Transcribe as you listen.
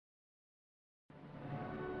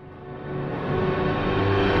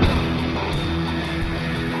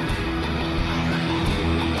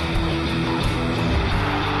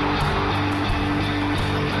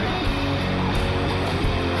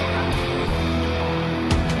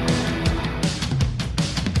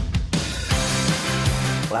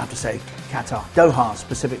have to say Qatar, Doha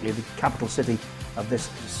specifically, the capital city of this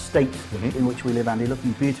state in which we live, Andy,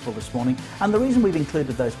 looking beautiful this morning. And the reason we've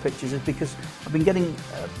included those pictures is because I've been getting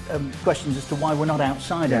questions as to why we're not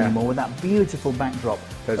outside anymore with that beautiful backdrop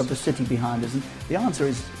of the city behind us. And the answer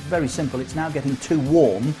is very simple. It's now getting too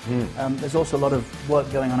warm. There's also a lot of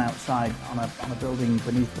work going on outside on a building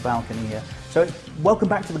beneath the balcony here. So welcome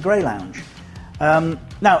back to the Grey Lounge.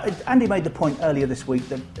 Now, Andy made the point earlier this week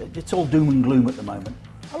that it's all doom and gloom at the moment.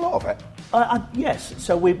 A lot of it. Yes,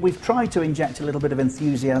 so we've tried to inject a little bit of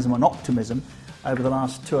enthusiasm and optimism over the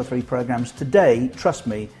last 2 or 3 programmes. Today, trust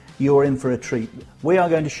me, you're in for a treat. We are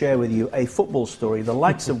going to share with you a football story, the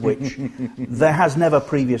likes of which there has never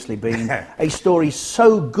previously been. A story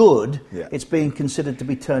so good, it's being considered to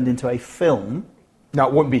be turned into a film. No,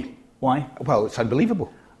 it won't be. Why? Well, it's unbelievable.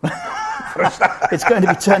 It's going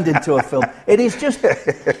to be turned into a film.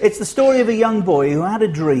 It's the story of a young boy who had a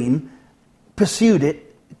dream, pursued it,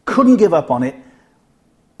 couldn't give up on it,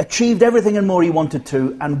 achieved everything and more he wanted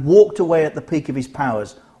to, and walked away at the peak of his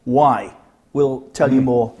powers. Why? We'll tell you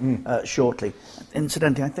more shortly.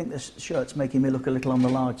 Incidentally, I think this shirt's making me look a little on the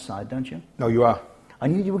large side, don't you? No, you are. I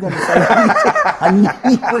knew you were going to say that. I knew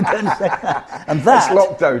you were going to say that. And that,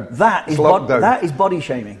 it's lockdown. That is body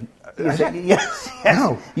shaming. Yes.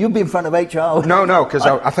 No. You'd be in front of HR. No, because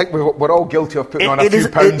I think we're all guilty of putting on a few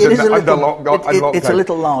pounds under lockdown. It's a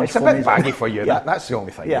little large. It's a bit baggy for you. That's the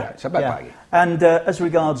only thing. Yeah, it's a bit baggy. And as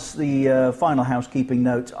regards the final housekeeping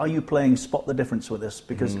note, are you playing Spot the Difference with us?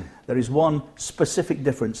 Because there is one specific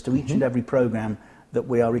difference to each and every programme that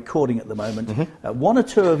we are recording at the moment. 1 or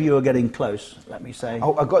 2 of you are getting close, let me say.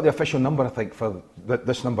 Oh, I got the official number, I think, for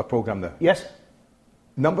this number programme there. Yes.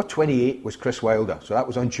 Number 28 was Chris Wilder, so that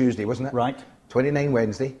was on Tuesday, wasn't it? Right. 29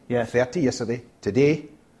 Wednesday, 30 yesterday, today,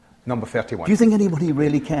 number 31. Do you think anybody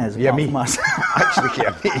really cares apart from us? Actually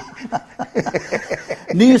care, me.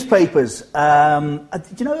 Newspapers.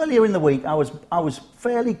 Earlier in the week, I was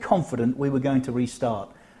fairly confident we were going to restart.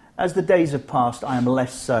 As the days have passed, I am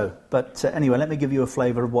less so. But anyway, let me give you a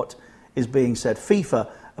flavour of what is being said.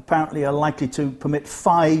 FIFA apparently are likely to permit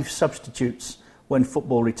 5 substitutes when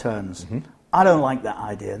football returns. I don't like that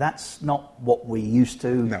idea. That's not what we used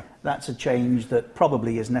to. No. That's a change that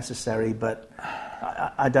probably is necessary, but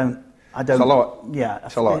I don't. It's a lot. Yeah,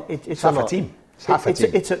 it's a lot. It's half a team. It's half a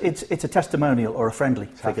team. It's a testimonial or a friendly.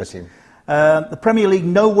 It's half a team. The Premier League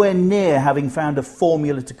nowhere near having found a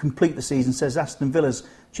formula to complete the season, says Aston Villa's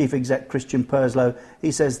chief exec Christian Purslow.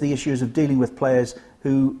 He says the issues of dealing with players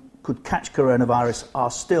who could catch coronavirus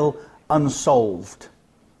are still unsolved.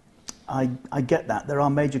 I get that. There are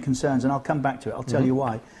major concerns, and I'll come back to it. I'll tell you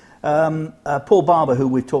why. Paul Barber, who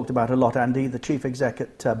we've talked about a lot, Andy, the chief exec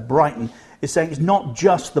at Brighton, is saying it's not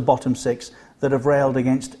just the bottom 6 that have railed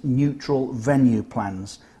against neutral venue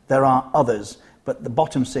plans. There are others, but the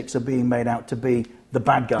bottom 6 are being made out to be the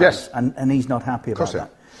bad guys, and he's not happy about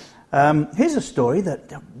that. Here's a story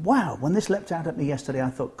that, wow, when this leapt out at me yesterday, I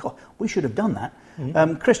thought, God, we should have done that.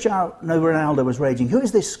 Cristiano Ronaldo was raging. Who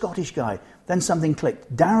is this Scottish guy? Then something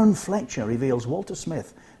clicked. Darren Fletcher reveals Walter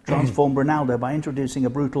Smith transformed Ronaldo by introducing a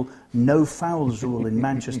brutal no fouls rule in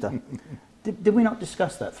Manchester. Did we not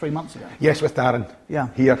discuss that 3 months ago? Yes, with Darren. Yeah.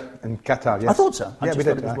 Here in Qatar, yes. I thought so. I just we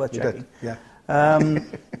thought did. It was worth checking. Yeah.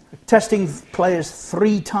 Testing players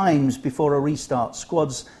 3 times before a restart.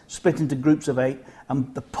 Squads split into groups of 8.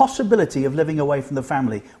 And the possibility of living away from the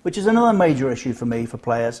family, which is another major issue for me, for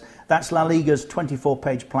players. That's La Liga's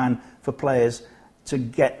 24-page plan for players to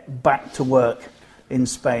get back to work in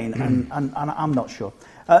Spain, and I'm not sure.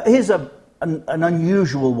 Here's an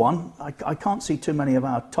unusual one. I can't see too many of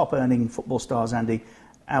our top-earning football stars, Andy,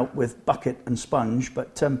 out with bucket and sponge,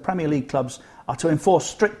 but Premier League clubs are to enforce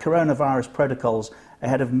strict coronavirus protocols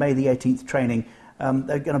ahead of May the 18th training.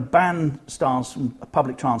 They're going to ban stars from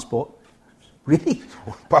public transport. Really?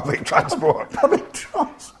 Public transport. Public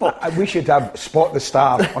transport. We should have Spot the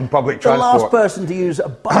Star on public transport. The last person to use a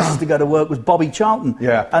bus to go to work was Bobby Charlton.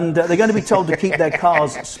 Yeah. And they're going to be told to keep their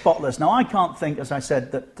cars spotless. Now, I can't think, as I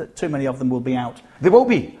said, that too many of them will be out. They will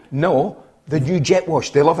be. No, the new jet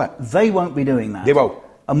wash, they love it. They won't be doing that. They will.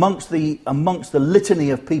 Amongst the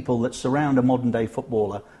litany of people that surround a modern-day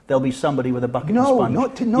footballer, there'll be somebody with a bucket and sponge. No.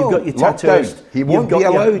 You've got your tattooist. He won't be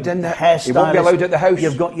allowed in the hairstylist. He won't be allowed at the house.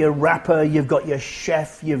 You've got your rapper. You've got your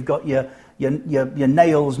chef. You've got your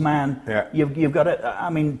nails man. Yeah. You've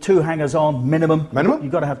got 2 hangers on minimum. Minimum.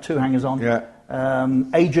 You've got to have 2 hangers on. Yeah.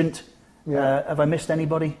 Agent. Yeah. Have I missed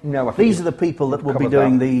anybody? No. These are the people that will be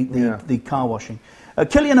doing the car washing.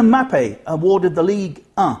 Kylian Mbappe awarded the Ligue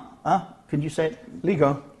 1. Can you say it? Ligue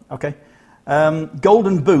 1. Okay.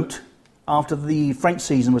 Golden Boot after the French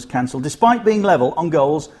season was cancelled, despite being level on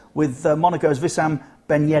goals with Monaco's Wissam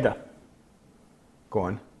Ben Yedder. Go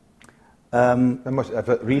on. There must have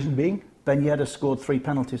a reason being? Ben Yedder scored 3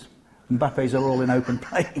 penalties. Mbappe's are all in open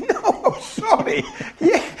play. No, I'm sorry.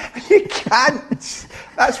 You can't.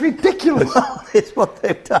 That's ridiculous. Well, it's what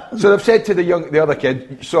they've done. So they've said to the other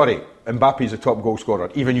kid, sorry, Mbappe's the top goal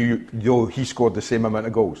scorer, even though he scored the same amount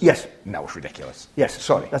of goals. Yes. No, it's ridiculous. Yes.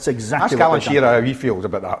 Sorry. That's exactly Ask what Alan they've done. Shearer how he feels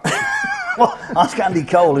about that. Well, ask Andy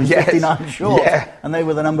Cole, who's 59 short. Yeah. And they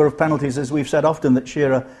were the number of penalties, as we've said often, that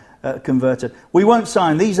Shearer converted. We won't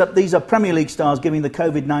sign. These are Premier League stars giving the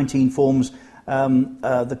COVID-19 forms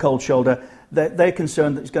the cold shoulder. They're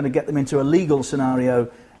concerned that it's going to get them into a legal scenario.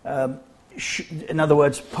 In other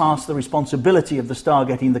words, pass the responsibility of the star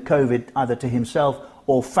getting the COVID either to himself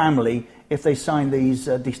or family if they sign these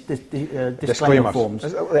disclaimer forms.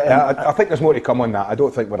 I think there's more to come on that. I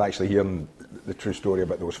don't think we're actually hearing the true story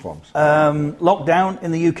about those forms. Lockdown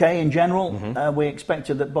in the UK in general. We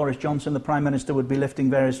expected that Boris Johnson, the Prime Minister, would be lifting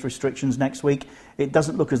various restrictions next week. It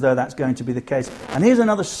doesn't look as though that's going to be the case. And here's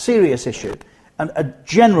another serious issue, and a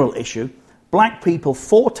general issue. Black people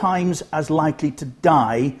 4 times as likely to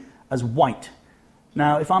die as white.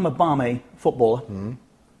 Now, if I'm a Barmy footballer,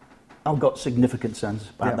 I've got significant concerns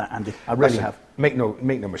about that, Andy. I really have. Make no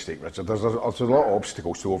mistake, Richard. There's a lot of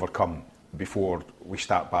obstacles to overcome before we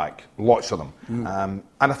start back. Lots of them. And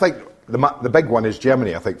I think the big one is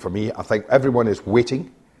Germany, I think, for me. I think everyone is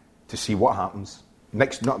waiting to see what happens.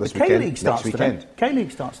 Not this weekend. K-League starts today.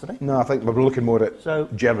 K-League starts today. No, I think we're looking more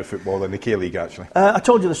at German football than the K-League, actually. I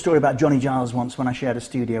told you the story about Johnny Giles once when I shared a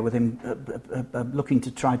studio with him, looking to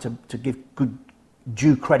try to give good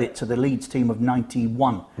due credit to the Leeds team of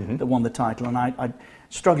 91 that won the title. And I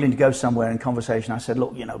struggling to go somewhere in conversation, I said,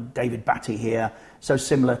 look, David Batty here, so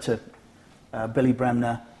similar to Billy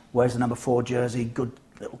Bremner, wears the number 4 jersey, good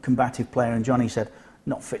little combative player. And Johnny said,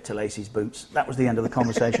 not fit to lace his boots. That was the end of the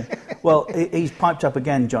conversation. Well, he's piped up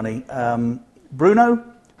again, Johnny. Bruno,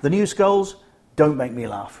 the new skulls, don't make me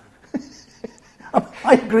laugh.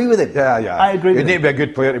 I agree with him. Yeah. I agree with him. You'd need to be a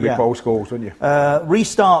good player to be Paul Scholes, wouldn't you?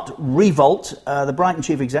 Restart, revolt. The Brighton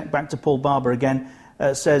chief exec, back to Paul Barber again,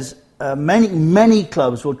 says many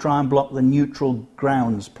clubs will try and block the neutral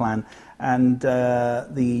grounds plan. And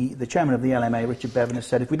the chairman of the LMA, Richard Bevan, has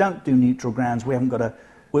said if we don't do neutral grounds, we're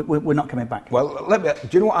not coming back. Well, do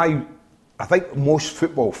you know what I think most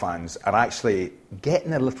football fans are actually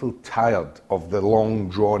getting a little tired of the long,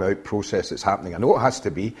 drawn-out process that's happening. I know it has to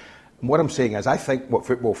be. And what I'm saying is I think what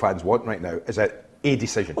football fans want right now is a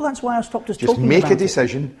decision. Well, that's why I stopped us just talking about it. Just make a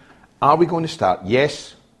decision. Are we going to start?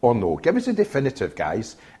 Yes or no? Give us a definitive,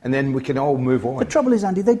 guys, and then we can all move on. The trouble is,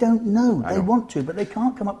 Andy, they don't know. They want to, but they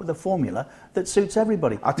can't come up with a formula that suits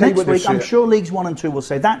everybody. Next week, I'm sure Leagues 1 and 2 will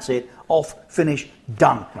say, that's it, off, finish,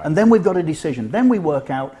 done. Right. And then we've got a decision. Then we work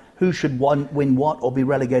out who should win what or be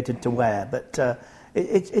relegated to where. But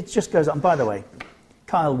it just goes on. By the way,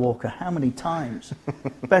 Kyle Walker, how many times?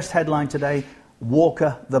 Best headline today,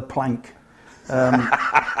 Walker the plank.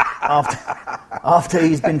 After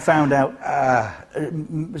he's been found out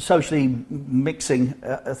socially mixing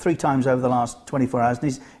 3 times over the last 24 hours.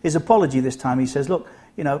 And his apology this time, he says, look,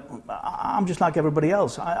 I'm just like everybody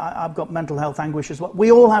else. I've got mental health anguish as well.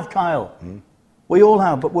 We all have, Kyle. We all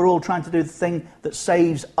have, but we're all trying to do the thing that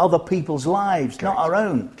saves other people's lives, Correct. not our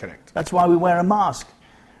own. Correct. That's why we wear a mask.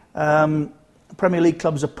 Premier League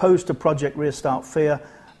clubs opposed to Project Restart Fear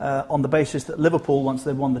on the basis that Liverpool, once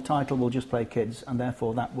they've won the title, will just play kids, and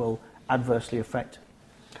therefore that will adversely affect.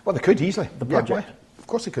 Well, they could easily. The project. Yeah, of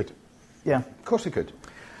course they could. Yeah. Of course they could.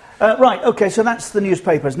 Right, OK, so that's the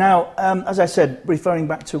newspapers. Now, as I said, referring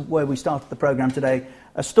back to where we started the programme today,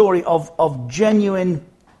 a story of genuine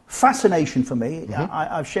fascination for me.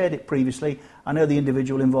 I've shared it previously. I know the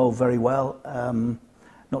individual involved very well.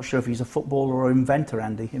 Not sure if he's a footballer or inventor,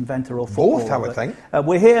 Andy. Inventor or footballer. Both, I would think.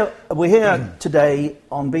 We're here today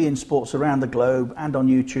on beIN Sports around the globe and on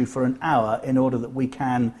YouTube for an hour in order that we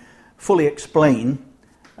can fully explain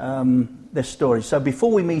this story. So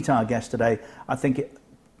before we meet our guest today, I think it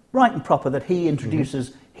right and proper that he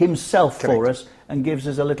introduces himself for us and gives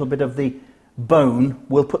us a little bit of the bone.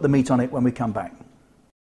 We'll put the meat on it when we come back.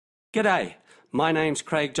 G'day, my name's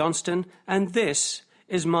Craig Johnston and this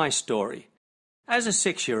is my story. As a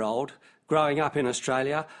 6-year-old, growing up in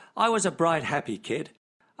Australia, I was a bright, happy kid.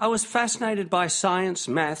 I was fascinated by science,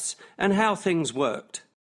 maths and how things worked.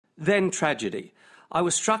 Then tragedy. I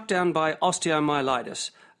was struck down by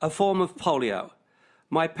osteomyelitis, a form of polio.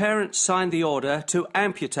 My parents signed the order to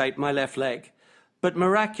amputate my left leg, but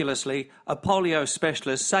miraculously a polio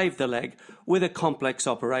specialist saved the leg with a complex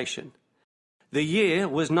operation. The year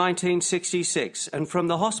was 1966, and from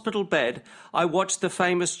the hospital bed I watched the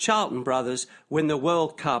famous Charlton brothers win the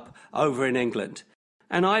World Cup over in England.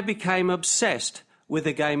 and I became obsessed with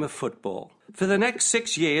the game of football. For the next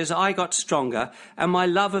 6 years, I got stronger, and my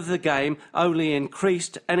love of the game only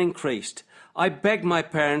increased and increased. I begged my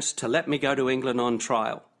parents to let me go to England on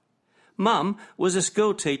trial. Mum was a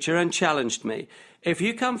school teacher and challenged me. If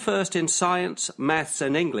you come first in science, maths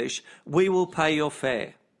and English, we will pay your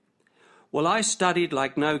fare. Well, I studied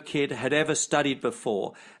like no kid had ever studied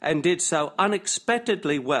before and did so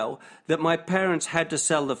unexpectedly well that my parents had to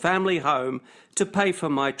sell the family home to pay for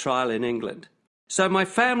my trial in England. So my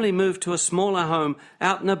family moved to a smaller home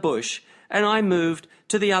out in the bush, and I moved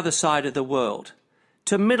to the other side of the world,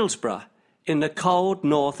 to Middlesbrough in the cold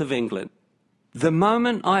north of England. The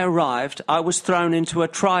moment I arrived, I was thrown into a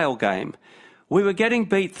trial game. We were getting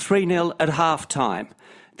beat 3-0 at half-time.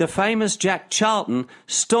 The famous Jack Charlton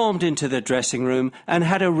stormed into the dressing room and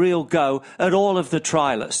had a real go at all of the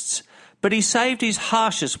trialists. But he saved his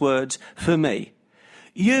harshest words for me.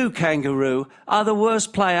 You, Kangaroo, are the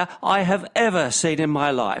worst player I have ever seen in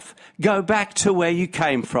my life. Go back to where you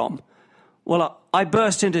came from. Well, I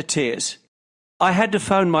burst into tears. I had to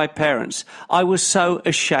phone my parents. I was so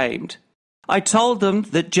ashamed. I told them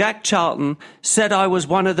that Jack Charlton said I was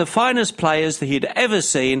one of the finest players that he'd ever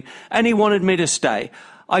seen and he wanted me to stay.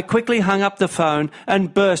 I quickly hung up the phone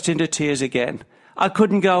and burst into tears again. I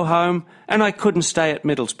couldn't go home and I couldn't stay at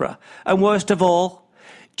Middlesbrough. And worst of all,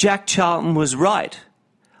 Jack Charlton was right.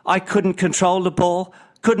 I couldn't control the ball,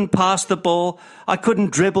 couldn't pass the ball, I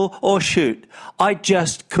couldn't dribble or shoot. I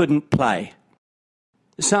just couldn't play.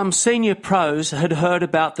 Some senior pros had heard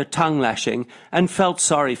about the tongue lashing and felt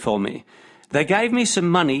sorry for me. They gave me some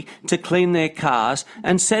money to clean their cars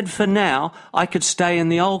and said for now I could stay in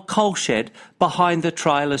the old coal shed behind the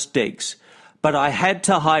trialist digs. But I had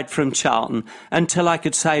to hide from Charlton until I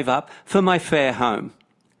could save up for my fare home.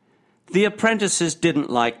 The apprentices didn't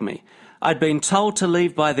like me. I'd been told to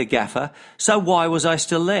leave by the gaffer, so why was I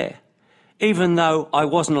still there? Even though I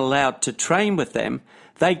wasn't allowed to train with them,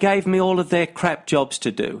 they gave me all of their crap jobs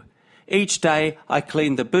to do. Each day I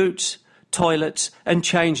cleaned the boots, toilets and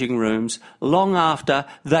changing rooms long after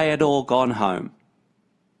they had all gone home.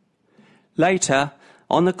 Later,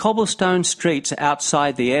 on the cobblestone streets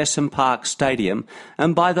outside the Ayresome Park Stadium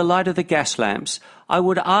and by the light of the gas lamps, I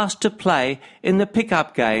would ask to play in the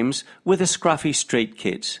pick-up games with the scruffy street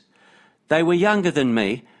kids. They were younger than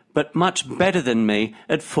me, but much better than me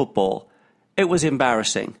at football. It was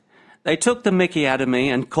embarrassing. They took the mickey out of me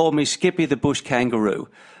and called me Skippy the Bush Kangaroo.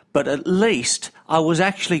 But at least I was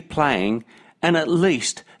actually playing, and at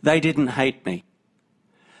least they didn't hate me.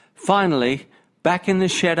 Finally, back in the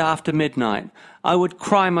shed after midnight, I would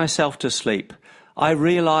cry myself to sleep. I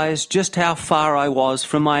realised just how far I was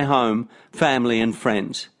from my home, family and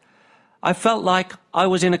friends. I felt like I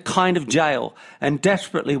was in a kind of jail and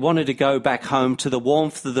desperately wanted to go back home to the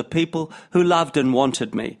warmth of the people who loved and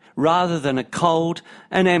wanted me, rather than a cold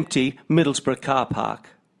and empty Middlesbrough car park.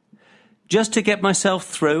 Just to get myself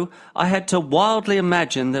through, I had to wildly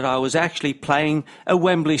imagine that I was actually playing at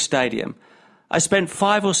Wembley Stadium. I spent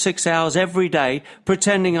 5 or 6 hours every day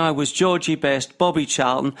pretending I was Georgie Best, Bobby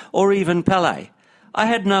Charlton, or even Pelé. I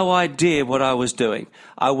had no idea what I was doing.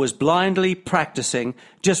 I was blindly practicing,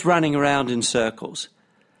 just running around in circles.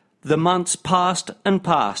 The months passed and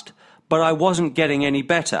passed, but I wasn't getting any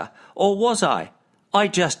better. Or was I? I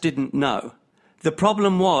just didn't know. The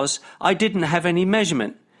problem was I didn't have any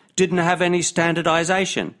measurement. Didn't have any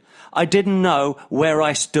standardisation. I didn't know where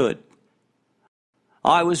I stood.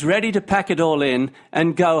 I was ready to pack it all in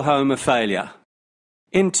and go home a failure.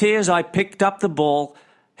 In tears I picked up the ball,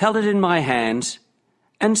 held it in my hands,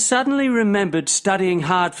 and suddenly remembered studying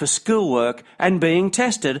hard for schoolwork and being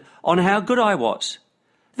tested on how good I was.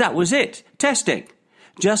 That was it, testing.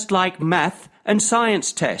 Just like math and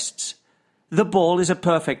science tests. The ball is a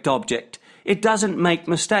perfect object. It doesn't make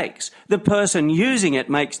mistakes. The person using it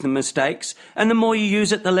makes the mistakes, and the more you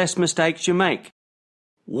use it, the less mistakes you make.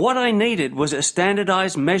 What I needed was a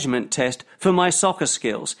standardised measurement test for my soccer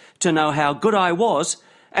skills, to know how good I was,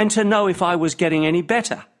 and to know if I was getting any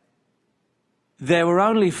better. There were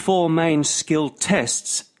only 4 main skill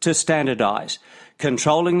tests to standardise: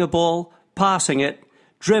 controlling the ball, passing it,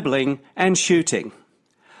 dribbling, and shooting.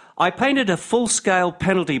 I painted a full-scale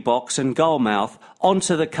penalty box and goal mouth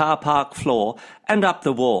onto the car park floor and up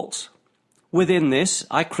the walls. Within this,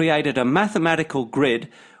 I created a mathematical grid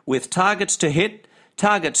with targets to hit,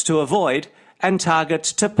 targets to avoid, and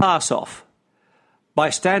targets to pass off. By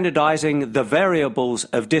standardising the variables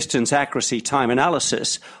of distance accuracy time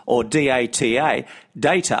analysis, or DATA,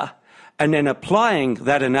 data, and then applying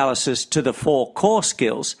that analysis to the 4 core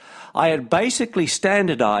skills, I had basically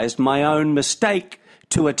standardised my own mistake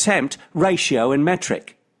to attempt ratio and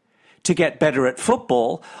metric. to get better at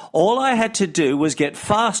football, all I had to do was get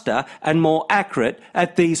faster and more accurate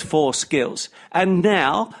at these 4 skills. And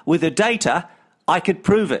now, with the data, I could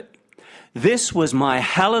prove it. This was my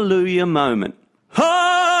hallelujah moment.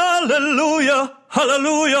 Hallelujah,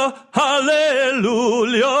 hallelujah,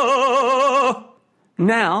 hallelujah.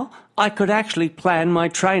 Now, I could actually plan my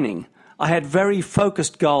training. I had very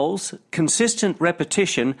focused goals, consistent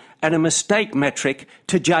repetition, and a mistake metric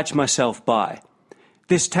to judge myself by.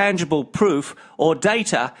 This tangible proof or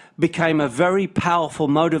data became a very powerful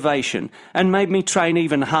motivation and made me train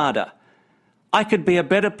even harder. I could be a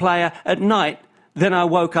better player at night than I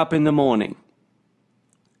woke up in the morning.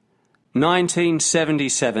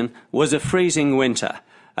 1977 was a freezing winter.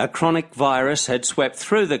 A chronic virus had swept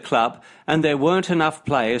through the club and there weren't enough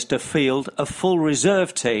players to field a full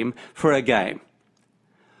reserve team for a game.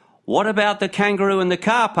 "What about the Kangaroo in the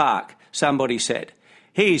car park?" somebody said.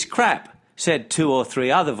 "He's crap," said 2 or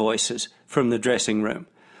 3 other voices from the dressing room.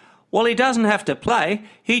 "Well, he doesn't have to play.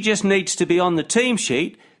 He just needs to be on the team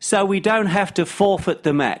sheet so we don't have to forfeit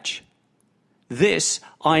the match." This,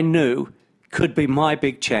 I knew, could be my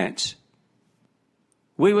big chance.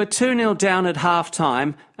 We were 2-0 down at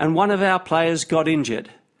half-time and one of our players got injured.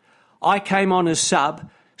 I came on as sub,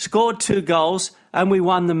 scored 2 goals and we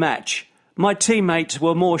won the match. My teammates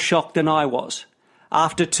were more shocked than I was.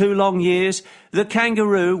 After 2 long years, the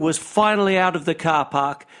Kangaroo was finally out of the car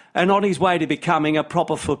park and on his way to becoming a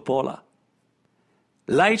proper footballer.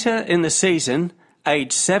 Later in the season,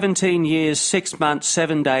 aged 17 years, 6 months,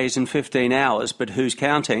 7 days and 15 hours, but who's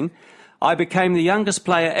counting, I became the youngest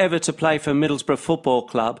player ever to play for Middlesbrough Football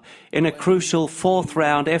Club in a crucial 4th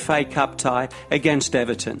round FA Cup tie against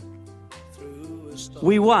Everton.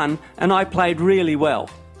 We won and I played really well.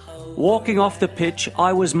 Walking off the pitch,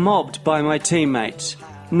 I was mobbed by my teammates.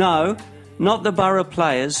 No, not the Borough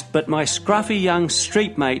players, but my scruffy young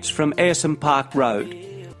street mates from Ayresome Park Road.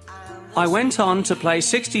 I went on to play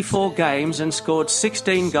 64 games and scored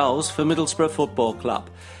 16 goals for Middlesbrough Football Club.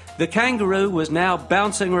 The Kangaroo was now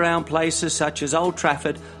bouncing around places such as Old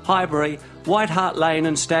Trafford, Highbury, White Hart Lane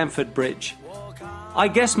and Stamford Bridge. I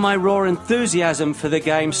guess my raw enthusiasm for the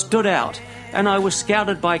game stood out and I was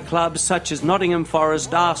scouted by clubs such as Nottingham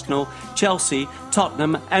Forest, Arsenal, Chelsea,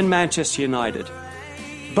 Tottenham and Manchester United.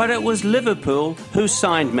 But it was Liverpool who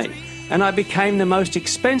signed me and I became the most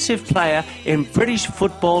expensive player in British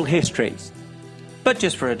football history. But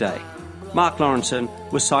just for a day. Mark Lawrenson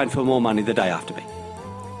was signed for more money the day after me.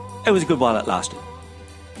 It was a good while it lasted.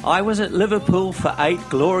 I was at Liverpool for 8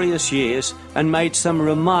 glorious years and made some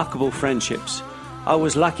remarkable friendships. I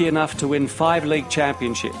was lucky enough to win 5 league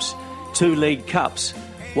championships, 2 league cups,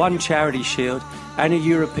 1 charity shield and a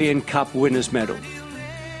European Cup winners' medal.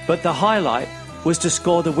 But the highlight was to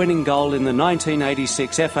score the winning goal in the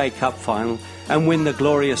 1986 FA Cup final and win the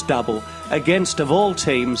glorious double against, of all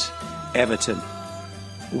teams, Everton.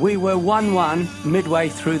 We were 1-1 midway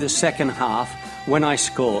through the second half when I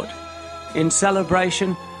scored. In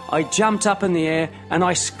celebration, I jumped up in the air and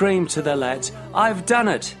I screamed to the lads, "I've done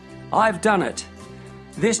it! I've done it!"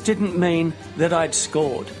 This didn't mean that I'd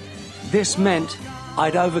scored. This meant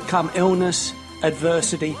I'd overcome illness,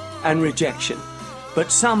 adversity and rejection.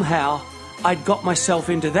 But somehow I'd got myself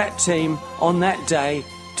into that team on that day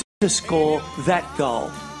to score that goal.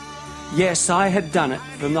 Yes, I had done it,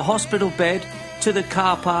 from the hospital bed to the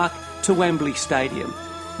car park to Wembley Stadium.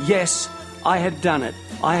 Yes, I had done it.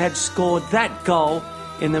 I had scored that goal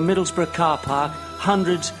in the Middlesbrough car park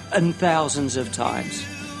hundreds and thousands of times.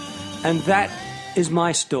 And that is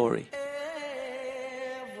my story.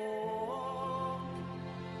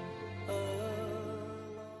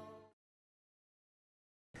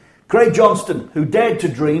 Craig Johnston, who dared to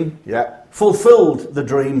dream, fulfilled the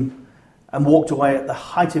dream and walked away at the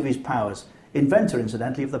height of his powers. Inventor,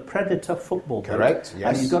 incidentally, of the Predator football. Correct, yes.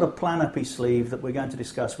 And he's got a plan up his sleeve that we're going to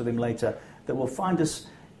discuss with him later that will find us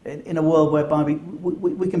in a world whereby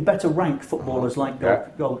we can better rank footballers like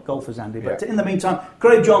golfers, Andy. But in the meantime,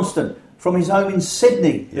 Craig Johnston, from his home in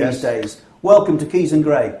Sydney these days, welcome to Keys and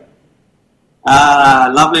Grey.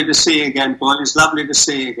 Lovely to see you again, boys. Lovely to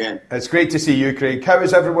see you again. It's great to see you, Craig. How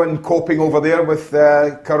is everyone coping over there with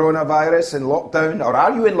coronavirus and lockdown? Or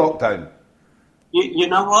are you in lockdown? You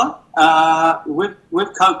know what?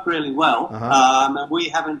 We've coped really well. We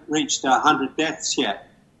haven't reached 100 deaths yet.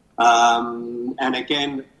 And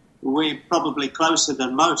again, we're probably closer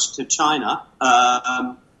than most to China.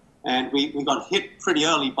 And we got hit pretty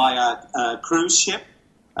early by a cruise ship.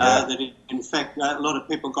 That in fact, a lot of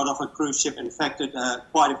people got off a cruise ship, infected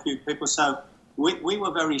quite a few people. So we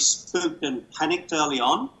were very spooked and panicked early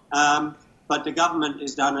on. But the government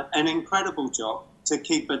has done an incredible job to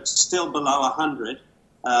keep it still below 100.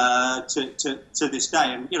 to this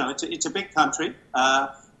day. And, it's a big country,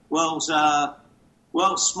 world's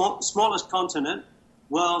smallest continent,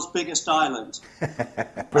 world's biggest island.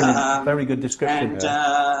 Brilliant. Very good description.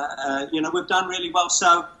 And, we've done really well.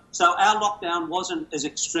 So our lockdown wasn't as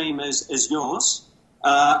extreme as yours.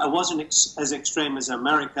 It wasn't as extreme as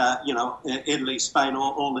America, Italy, Spain,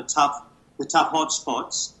 all the tough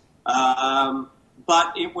hotspots.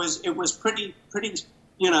 But it was pretty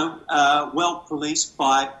well policed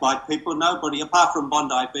by people. Nobody, apart from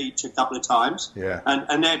Bondi Beach a couple of times,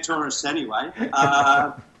 and they're tourists anyway.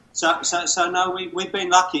 So no, we've been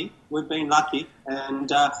lucky. We've been lucky, and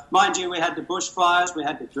mind you, we had the bushfires, we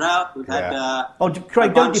had the drought, we've had.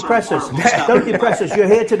 Craig, don't depress us. Don't depress us. You're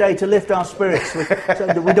here today to lift our spirits. We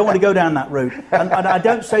don't want to go down that route. And I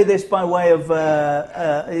don't say this by way of.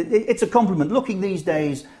 It's a compliment. Looking these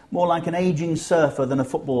days more like an ageing surfer than a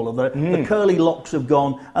footballer. The curly locks have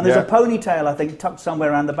gone, and there's a ponytail, I think, tucked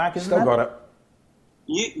somewhere around the back. Isn't Still that? got it.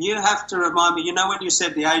 You have to remind me. When you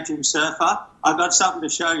said the ageing surfer, I've got something to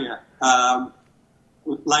show you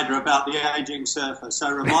later about the ageing surfer.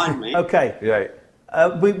 So remind me. Okay. Yeah.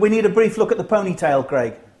 We need a brief look at the ponytail,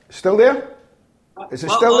 Craig. Still there? Is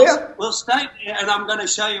it still there? We'll stay there, and I'm going to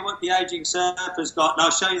show you what the ageing surfer's got, and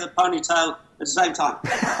I'll show you the ponytail at the same time.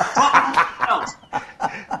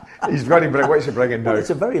 He's running, but what's he bringing now? Well, it's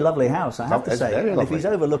a very lovely house, I have to say. Very And lovely. if he's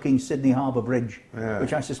overlooking Sydney Harbour Bridge,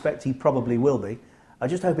 which I suspect he probably will be, I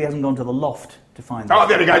just hope he hasn't gone to the loft to find it. Oh,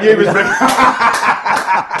 there we go. You was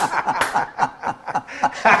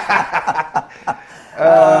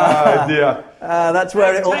oh, dear. That's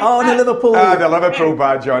where it all... Oh, the Liverpool... The Liverpool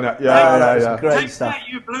badge on it. Yeah. Great stuff. Take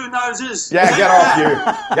that, you blue noses. Yeah, get off, you.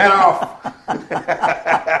 Get off.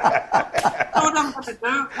 What I'm going to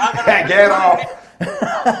do... Get off.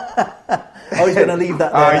 Oh, he's going to leave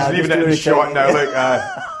that there. Oh, he's leaving it in shot now. Look.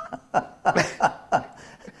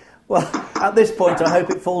 Well, at this point, I hope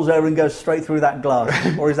it falls over and goes straight through that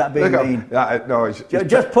glass. Or is that being mean? No,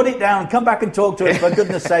 just put it down. Come back and talk to us, for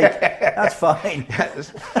goodness sake. That's fine.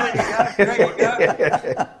 There you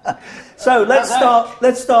go. So let's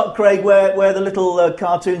start, Craig, where the little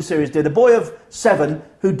cartoon series did. A boy of 7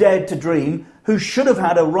 who dared to dream, who should have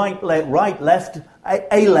had a right left,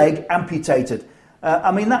 a leg amputated.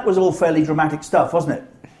 That was all fairly dramatic stuff, wasn't it?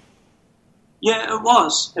 Yeah, it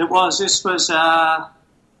was. This was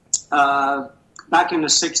back in the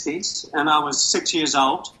 60s, and I was 6 years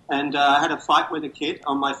old, and I had a fight with a kid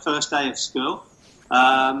on my first day of school.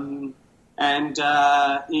 And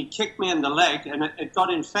he kicked me in the leg, and it got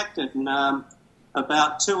infected. And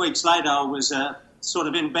about 2 weeks later, I was sort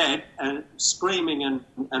of in bed and screaming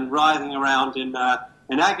and writhing around in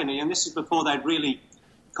agony. And this is before they'd really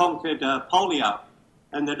conquered polio.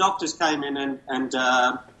 And the doctors came in and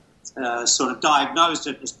sort of diagnosed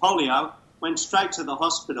it as polio. Went straight to the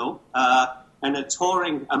hospital, and a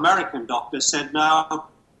touring American doctor said, "No,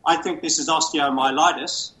 I think this is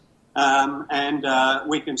osteomyelitis." And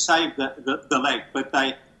we can save the leg. But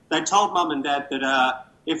they told Mum and Dad that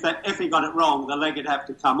if he got it wrong, the leg would have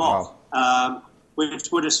to come off,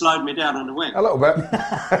 which would have slowed me down on the wing. A little bit.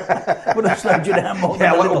 Would have slowed you down more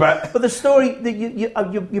than a little bit. But the story that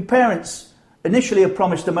your parents initially have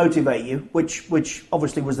promised to motivate you, which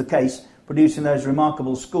obviously was the case, producing those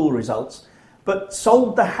remarkable school results, but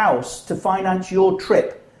sold the house to finance your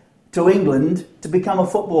trip to England to become a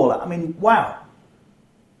footballer. Wow.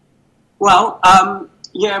 Well,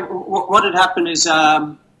 what had happened is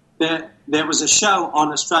there was a show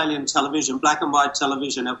on Australian television, black and white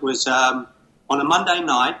television. It was on a Monday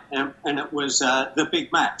night, and it was the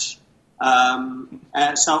big match.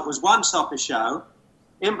 So it was one soccer show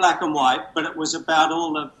in black and white, but it was about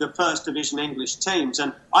all of the First Division English teams.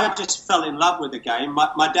 And I just fell in love with the game.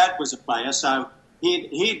 My dad was a player, so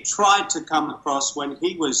he'd tried to come across when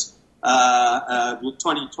he was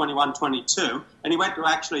 20, 21, 22, and he went to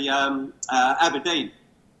actually Aberdeen,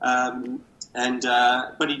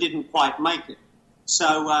 but he didn't quite make it.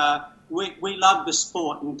 So we loved the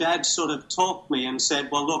sport, and Dad sort of talked me and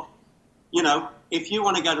said, well, look, if you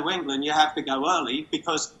want to go to England, you have to go early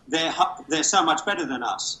because they're so much better tan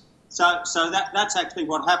us. So that's actually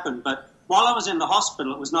what happened. But while I was in the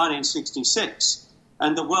hospital, it was 1966,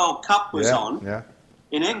 and the World Cup was on. Yeah.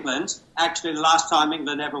 In England, actually, the last time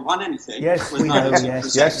England ever won anything was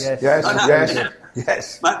 1966.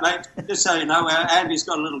 Yes. Mate, just so you know, Andy's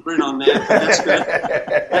got a little grin on there. That's good.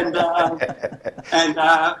 And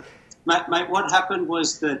mate, what happened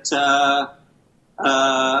was that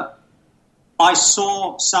I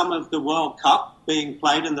saw some of the World Cup being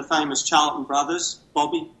played in the famous Charlton brothers,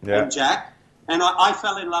 Bobby and Jack, and I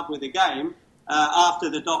fell in love with the game. after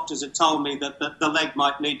the doctors had told me that the leg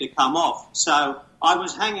might need to come off. So I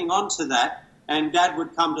was hanging on to that, and Dad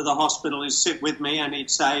would come to the hospital, he'd sit with me and he'd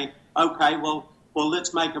say, OK, well,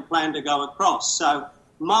 let's make a plan to go across. So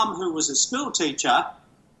Mum, who was a school teacher,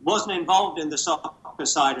 wasn't involved in the soccer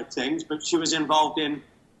side of things, but she was involved in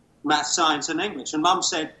math, science and English. And Mum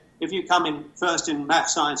said, if you come in first in math,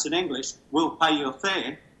 science and English, we'll pay you a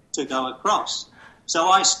fare to go across. So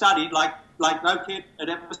I studied like no kid had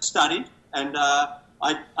ever studied, and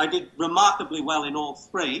I did remarkably well in all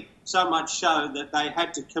three, so much so that they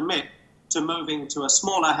had to commit to moving to a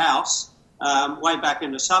smaller house way back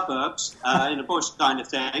in the suburbs, in a bush kind of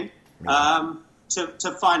thing,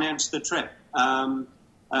 to finance the trip. And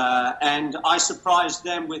I surprised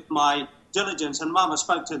them with my diligence. And Mama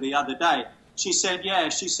spoke to the other day. She said,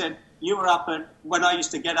 you were up at, when I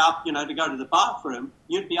used to get up, to go to the bathroom,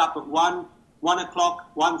 you'd be up at 1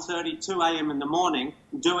 o'clock, 1:30, 2 a.m. in the morning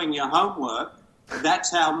doing your homework.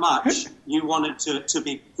 That's how much you wanted to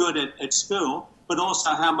be good at school, but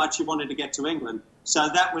also how much you wanted to get to England. So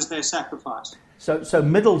that was their sacrifice. So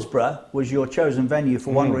Middlesbrough was your chosen venue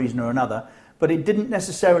for one reason or another, but it didn't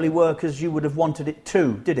necessarily work as you would have wanted it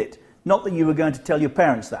to, did it? Not that you were going to tell your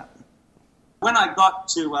parents that. When I got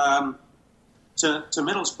to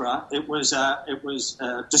Middlesbrough, it was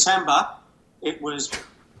December. It was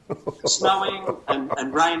snowing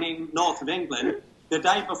and raining north of England. The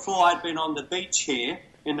day before, I'd been on the beach here.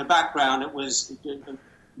 In the background, it was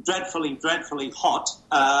dreadfully, dreadfully hot,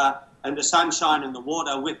 and the sunshine and the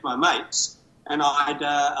water with my mates. And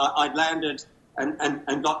I'd landed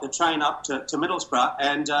and got the train up to Middlesbrough,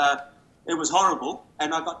 and it was horrible.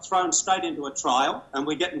 And I got thrown straight into a trial, and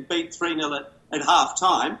we're getting beat 3-0 at half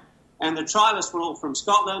time. And the trialists were all from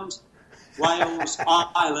Scotland, Wales,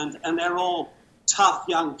 Ireland, and they're all tough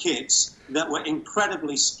young kids that were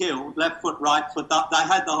incredibly skilled, left foot, right foot. They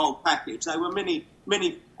had the whole package. They were mini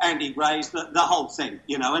Andy Grays, the whole thing,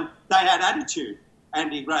 and they had attitude,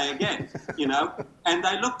 Andy Gray again, and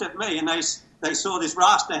they looked at me and they saw this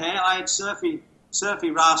rasta hair. I had surfy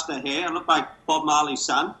rasta hair. I looked like Bob Marley's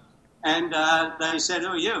son, and they said, who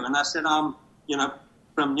are you? And I said, I'm,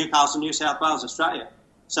 from Newcastle, New South Wales, Australia.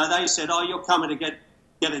 So they said, oh, you're coming to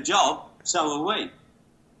get a job, so are we.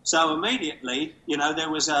 So immediately, there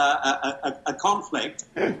was a conflict,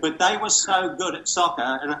 but they were so good at soccer,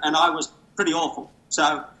 and I was pretty awful.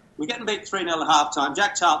 So we're getting beat 3-0 at half-time.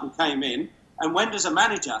 Jack Charlton came in, and when does a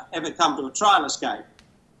manager ever come to a trialist game?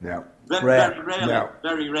 No. Very rarely. No.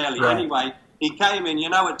 Very rarely. Right. Anyway, he came in, you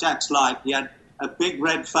know what Jack's like. He had a big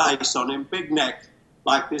red face on him, big neck,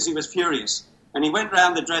 like this. He was furious. And he went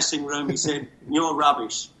round the dressing room, he said, you're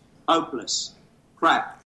rubbish, hopeless,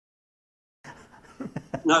 crap.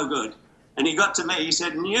 No good. And he got to me, he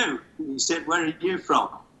said, New. He said, where are you from?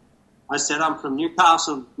 I said, I'm from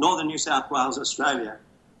Newcastle, northern New South Wales, Australia.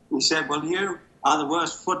 He said, well, you are the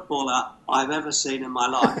worst footballer I've ever seen in my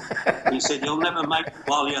life. He said, you'll never make it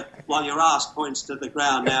while your ass points to the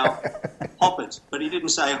ground. Now, hop it. But he didn't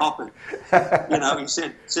say hop it. He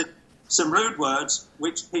said some rude words,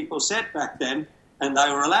 which people said back then, and they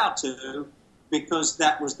were allowed to because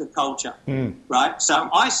that was the culture, right? So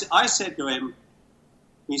I said to him,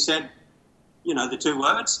 he said, the two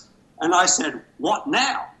words, and I said, what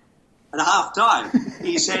now? At half time,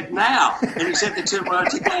 he said, now, and he said the two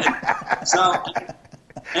words again. So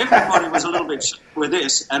everybody was a little bit shocked with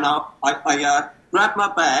this, and I grabbed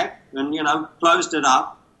my bag and, closed it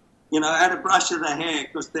up, had a brush of the hair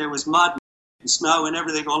because there was mud and snow and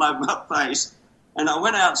everything all over my face, and I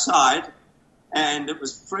went outside, and it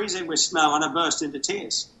was freezing with snow, and I burst into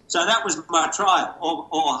tears. So that was my trial,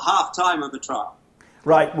 or half time of the trial.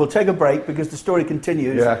 Right, we'll take a break because the story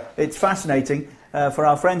continues. Yeah. It's fascinating for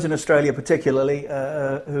our friends in Australia, particularly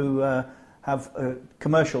who have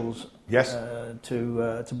commercials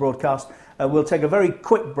to broadcast. We'll take a very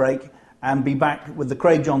quick break and be back with the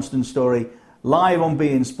Craig Johnston story live on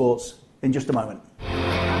beIN Sports in just a moment.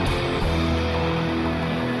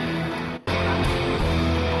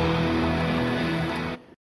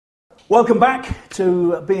 Welcome back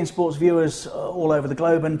to beIN Sports viewers all over the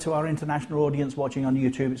globe and to our international audience watching on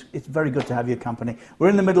YouTube. It's very good to have your company. We're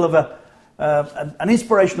in the middle of an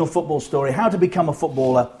inspirational football story, how to become a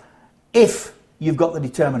footballer if you've got the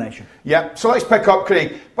determination. Yeah, so let's pick up,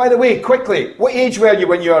 Craig. By the way, quickly, what age were you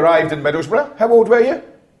when you arrived in Middlesbrough? How old were you?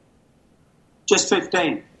 Just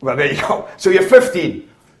 15. Well, there you go. So you're 15.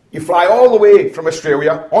 You fly all the way from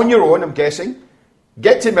Australia, on your own, I'm guessing,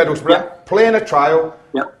 get to Middlesbrough, play in a trial,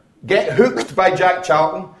 get hooked by Jack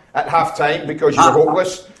Charlton at half-time because you were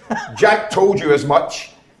hopeless. Jack told you as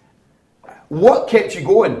much. What kept you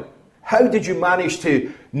going? How did you manage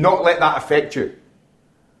to not let that affect you?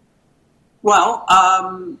 Well,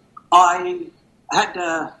 I had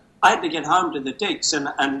to get home to the digs,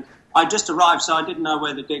 and I just arrived, so I didn't know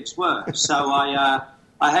where the digs were. So I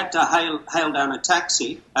had to hail down a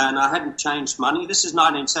taxi, and I hadn't changed money. This is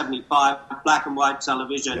 1975, black and white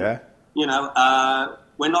television. Yeah. You know,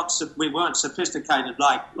 we weren't sophisticated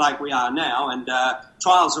like we are now, and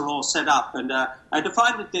trials are all set up. And I had to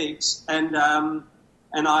find the digs, and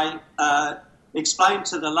I explained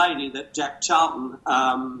to the lady that Jack Charlton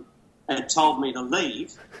had told me to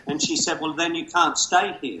leave, and she said, well, then you can't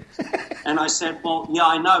stay here. And I said, well, yeah,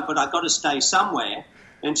 I know, but I've got to stay somewhere.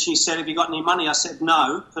 And she said, have you got any money? I said,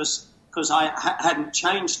 no, because I hadn't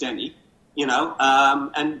changed any, you know.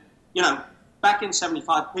 And, you know, back in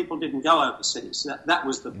 75, people didn't go overseas. That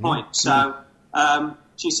was the point. So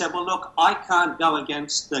she said, well, look, I can't go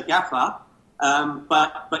against the gaffer,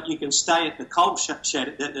 but you can stay at the coal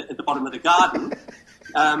shed at the bottom of the garden.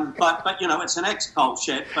 But you know, it's an ex-coal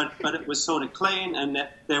shed, but it was sort of clean, and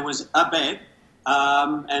there was a bed,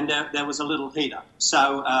 and there was a little heater.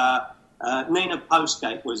 So Nina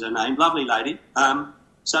Postgate was her name, lovely lady.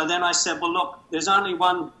 So then I said, well, look, there's only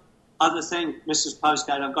one other thing, Mrs.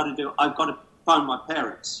 Postgate, I've got to do. I've got to phone my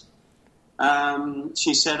parents.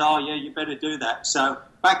 She said, oh, yeah, you better do that. So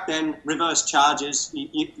back then, reverse charges,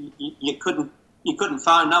 you couldn't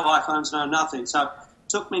phone, no iPhones, no nothing. So it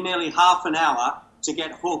took me nearly half an hour to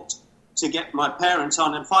get hooked, to get my parents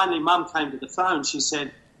on. And finally, Mum came to the phone. She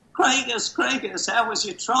said, Craigus, how was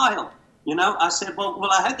your trial? You know, I said, well,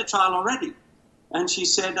 I had the trial already. And she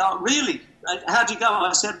said, oh, really? How'd you go?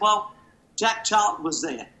 I said, well, Jack Charlton was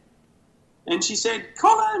there. And she said,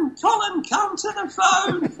 Colin, come to the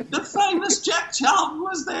phone. The famous Jack Charlton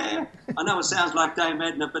was there. I know it sounds like Dame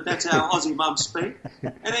Edna, but that's how Aussie mums speak.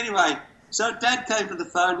 And anyway, so Dad came to the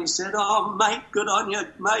phone. He said, oh, mate, good on you,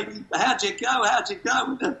 matey. How'd you go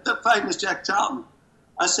with the famous Jack Charlton?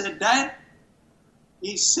 I said, Dad,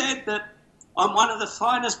 he said that I'm one of the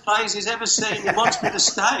finest plays he's ever seen. He wants me to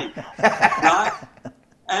stay. Right?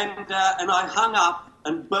 And I hung up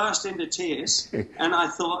and burst into tears. And I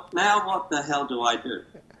thought, now what the hell do I do?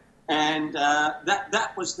 And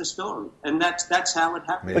that was the story. And that's how it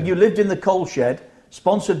happened. But you lived in the coal shed,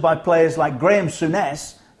 sponsored by players like Graham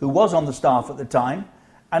Souness, who was on the staff at the time,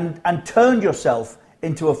 and turned yourself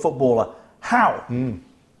into a footballer. How?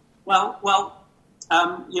 Well,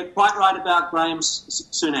 you're quite right about Graham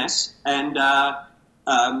Souness. And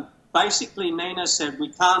basically Nina said,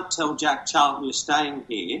 we can't tell Jack Charlton you're staying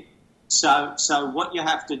here. So what you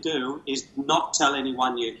have to do is not tell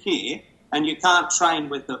anyone you're here, and you can't train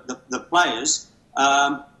with the players.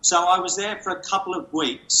 So I was there for a couple of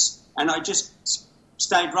weeks, and I just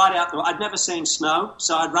stayed right out there. I'd never seen snow,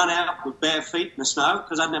 so I'd run out with bare feet in the snow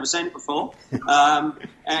because I'd never seen it before.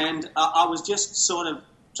 And I was just sort of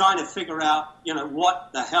trying to figure out, you know, what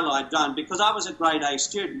the hell I'd done, because I was a grade A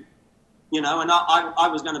student, you know, and I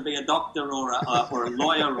was going to be a doctor or a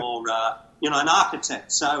lawyer or you know, an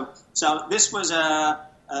architect. So this was a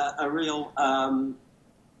real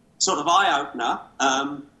sort of eye-opener.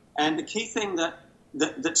 And the key thing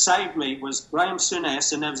that saved me was Graham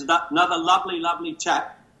Souness, and there was another lovely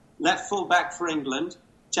chap, left full-back for England,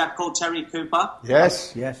 chap called Terry Cooper.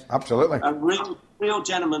 Yes, absolutely. A real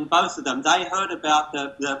gentleman, both of them. They heard about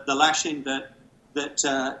the lashing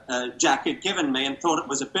that Jack had given me and thought it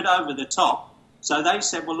was a bit over the top. So they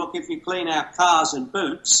said, well, look, if you clean our cars and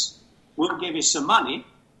boots, we'll give you some money,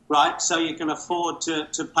 right, so you can afford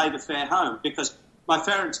to pay the fare home, because my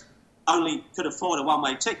parents only could afford a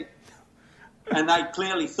one-way ticket. And they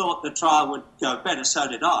clearly thought the trial would go better, so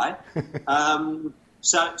did I.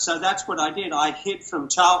 So that's what I did. I hid from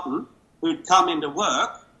Charlton, who'd come into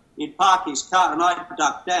work. He'd park his car, and I'd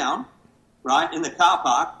duck down, right, in the car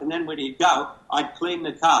park, and then when he'd go, I'd clean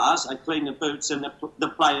the cars, I'd clean the boots, and the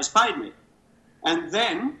players paid me. And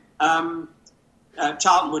then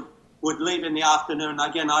Charlton would leave in the afternoon, and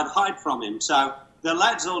again, I'd hide from him. So the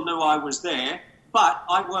lads all knew I was there, but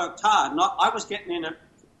I worked hard. I was getting in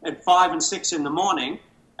at 5 and 6 in the morning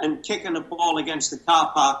and kicking a ball against the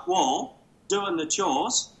car park wall, doing the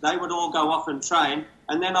chores. They would all go off and train,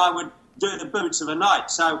 and then I would do the boots of a night.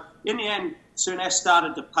 So in the end, Souness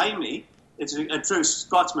started to pay me. It's a true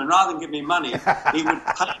Scotsman. Rather than give me money,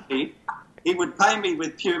 he would pay me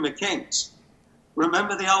with Puma Kings.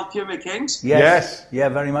 Remember the old Puma Kings? Yes. Yeah,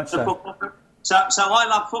 very much so. So I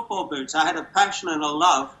love football boots. I had a passion and a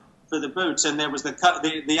love for the boots, and there was the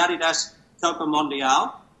Adidas Copa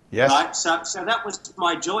Mondial. Yes. Right? So that was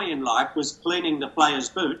my joy in life, was cleaning the players'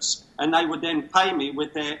 boots, and they would then pay me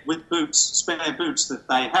with boots, spare boots that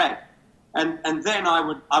they had. And then I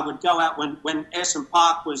would go out when Ayresome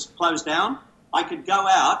Park was closed down. I could go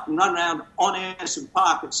out and run around on Ayresome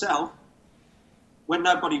Park itself when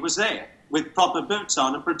nobody was there with proper boots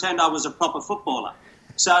on and pretend I was a proper footballer.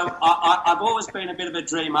 So I've always been a bit of a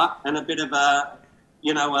dreamer and a bit of a,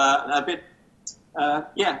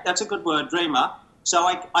 that's a good word, dreamer. So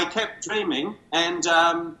I kept dreaming, and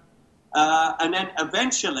then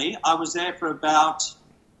eventually I was there for about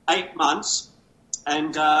 8 months,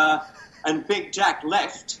 and Big Jack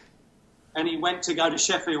left, and he went to go to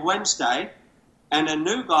Sheffield Wednesday, and a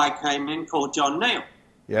new guy came in called John Neal.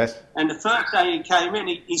 Yes. And the first day he came in,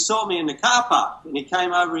 he saw me in the car park, and he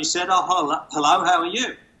came over, he said, "Oh, hello, how are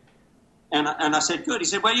you?" And I said, "Good." He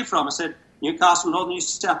said, "Where are you from?" I said, "Newcastle, Northern New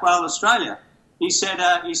South Wales, Australia." He said,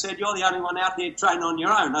 "You're the only one out here training on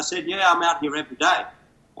your own." I said, "Yeah, I'm out here every day."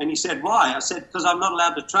 And he said, "Why?" I said, "Because I'm not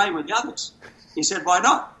allowed to train with the others." He said, "Why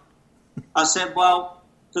not?" I said, "Well,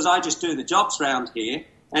 because I just do the jobs round here."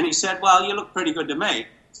 And he said, "Well, you look pretty good to me."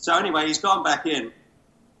 So anyway, he's gone back in,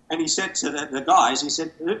 and he said to the guys, he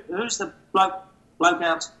said, "Who's the bloke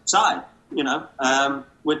outside,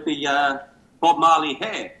 with the Bob Marley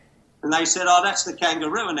hair?" And they said, "Oh, that's the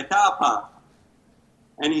Kangaroo in the car park."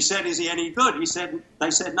 And he said, "Is he any good?"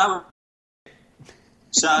 They said, "No."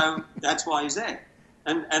 So that's why he's there.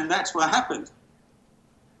 And that's what happened.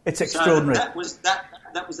 It's extraordinary. So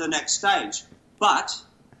that was the next stage. But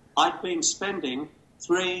I'd been spending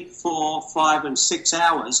 3, 4, 5 and 6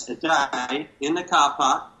 hours a day in the car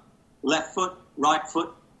park, left foot, right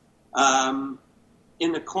foot,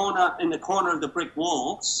 in the corner of the brick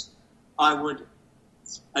walls. I would,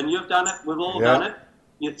 and you've done it, we've all done it,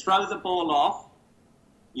 you throw the ball off,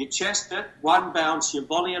 you chest it, one bounce, you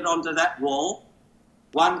volley it onto that wall,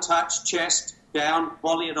 one touch, chest, down,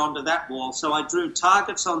 volley it onto that wall. So I drew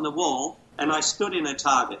targets on the wall, and I stood in a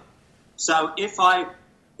target. So if I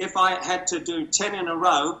had to do 10 in a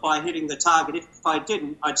row by hitting the target, if I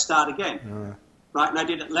didn't, I'd start again. Right, and I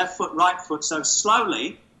did it left foot, right foot. So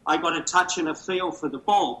slowly, I got a touch and a feel for the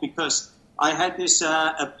ball, because I had this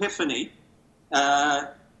epiphany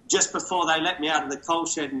just before they let me out of the coal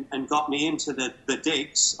shed and got me into the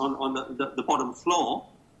digs on the bottom floor.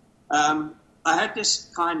 I had this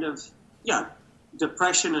kind of,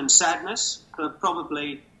 depression and sadness for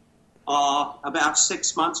probably about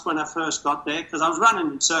 6 months when I first got there, because I was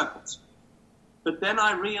running in circles. But then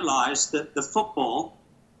I realised that the football,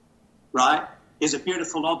 right, is a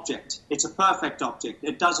beautiful object. It's a perfect object.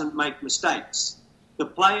 It doesn't make mistakes. The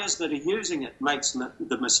players that are using it makes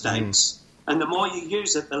the mistakes, and the more you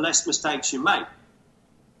use it, the less mistakes you make.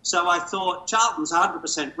 So I thought, Charlton's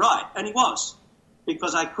 100% right, and he was,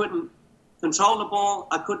 because I couldn't control the ball,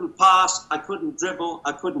 I couldn't pass, I couldn't dribble,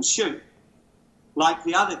 I couldn't shoot, like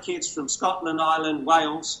the other kids from Scotland, Ireland,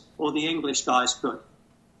 Wales, or the English guys could.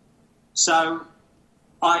 So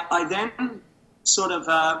I then sort of,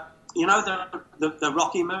 the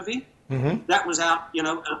Rocky movie? Mm-hmm. That was out,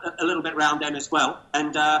 a little bit around then as well.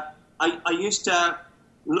 And I used to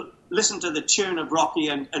listen to the tune of Rocky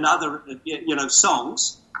and other,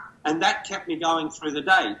 songs, and that kept me going through the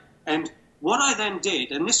day. And what I then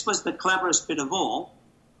did, and this was the cleverest bit of all,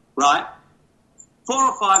 right? 4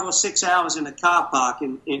 or 5 or 6 hours in a car park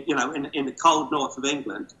in the cold north of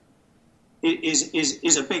England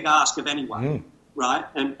is a big ask of anyone, right?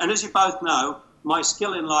 And as you both know, my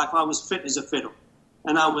skill in life, I was fit as a fiddle.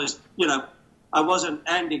 And I was, I wasn't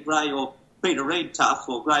Andy Gray or Peter Reid tough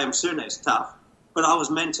or Graham Souness tough, but I was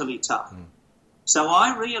mentally tough. So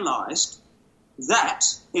I realised that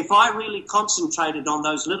if I really concentrated on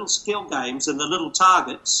those little skill games and the little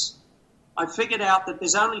targets, I figured out that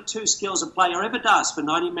there's only 2 skills a player ever does for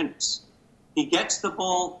 90 minutes. He gets the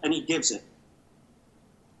ball and he gives it.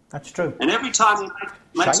 That's true. And every time he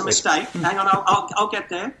makes a mistake, hang on, I'll get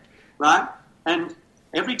there, right? And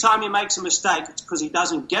every time he makes a mistake, it's because he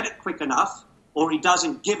doesn't get it quick enough or he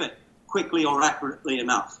doesn't give it quickly or accurately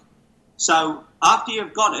enough. So after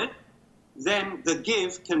you've got it, then the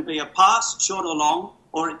give can be a pass, short or long,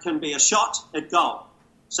 or it can be a shot at goal.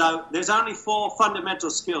 So there's only 4 fundamental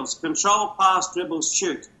skills: control, pass, dribble,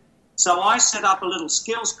 shoot. So I set up a little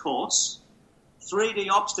skills course, 3D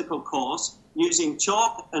obstacle course, using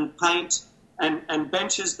chalk and paint and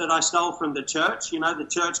benches that I stole from the church, the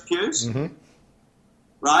church pews,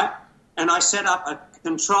 right? And I set up a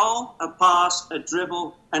control, a pass, a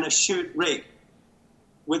dribble, and a shoot rig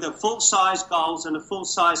with a full-size goals and a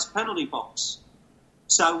full-size penalty box.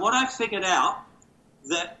 So what I figured out,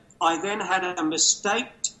 that I then had a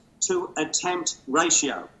mistake to attempt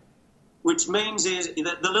ratio, which means is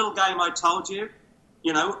that the little game I told you,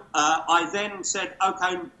 I then said,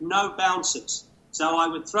 okay, no bounces. So I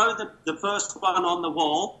would throw the first one on the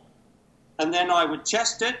wall, and then I would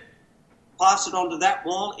chest it, pass it onto that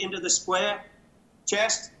wall, into the square,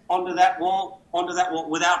 chest, onto that wall,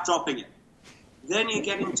 without dropping it. then you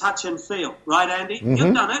get in touch and feel. Right, Andy? Mm-hmm.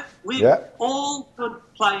 You've done it. We're all good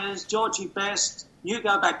players. Georgie Best, you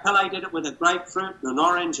go back. Pele did it with a grapefruit, an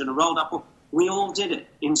orange and a rolled apple. We all did it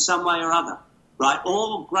in some way or other. Right?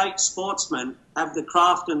 All great sportsmen have the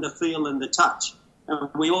craft and the feel and the touch. And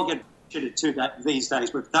we all get shit these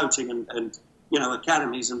days with coaching and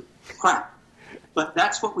academies and crap. But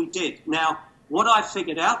that's what we did. Now, what I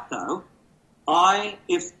figured out, though,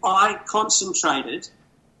 if I concentrated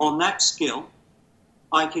on that skill,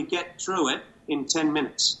 I could get through it in 10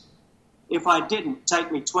 minutes. If I didn't,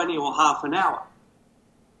 take me 20 or half an hour.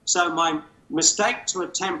 So my mistake to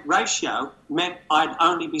attempt ratio meant I'd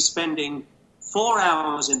only be spending 4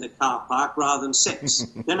 hours in the car park rather than 6.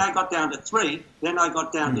 Then I got down to 3. Then I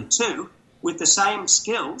got down to 2 with the same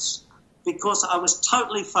skills because I was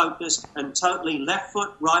totally focused and totally left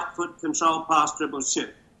foot, right foot, control, pass, dribble,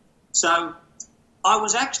 shoot. So I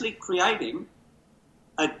was actually creating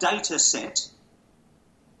a data set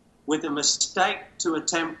with a mistake to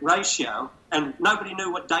attempt ratio, and nobody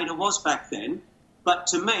knew what data was back then. But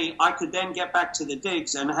to me, I could then get back to the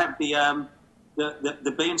digs and have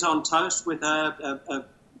the beans on toast with a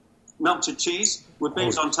melted cheese with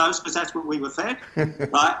beans on toast, because that's what we were fed,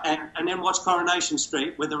 right? And then watch Coronation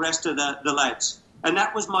Street with the rest of the lads. And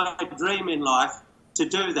that was my dream in life, to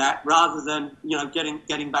do that rather than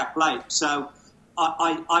getting back late. So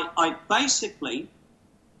I basically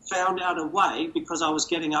found out a way, because I was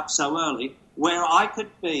getting up so early, where I could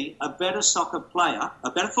be a better soccer player,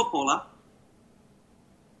 a better footballer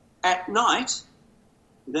at night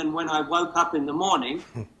than when I woke up in the morning,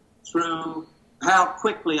 through how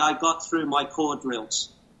quickly I got through my core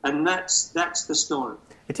drills. And that's the story.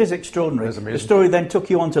 It is extraordinary. The story then took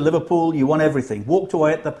you on to Liverpool. You won everything. Walked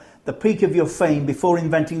away at the peak of your fame before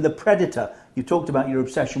inventing the Predator. You talked about your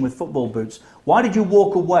obsession with football boots. Why did you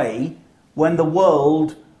walk away when the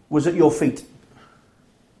world was at your feet?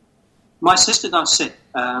 My sister got sick.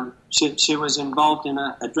 She was involved in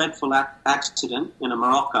a dreadful accident in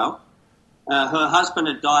Morocco. Her husband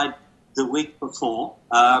had died the week before,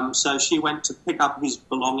 so she went to pick up his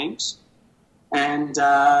belongings. And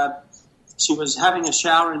she was having a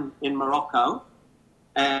shower in Morocco,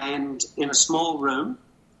 and in a small room,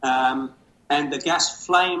 and the gas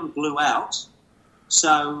flame blew out.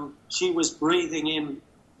 So she was breathing in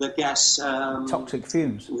the gas... toxic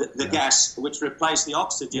fumes. The gas, which replaced the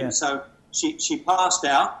oxygen. Yeah. So she passed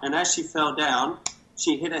out, and as she fell down,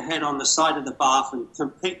 she hit her head on the side of the bath and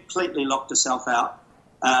completely locked herself out.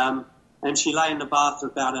 And she lay in the bath for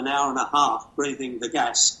about an hour and a half, breathing the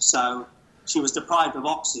gas. So she was deprived of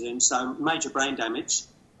oxygen, so major brain damage.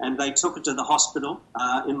 And they took her to the hospital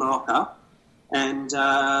in Morocco. And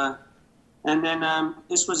then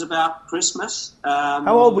this was about Christmas.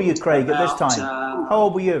 How old were you, Craig, at this time? How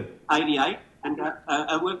old were you? 88. And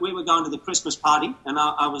we were going to the Christmas party, and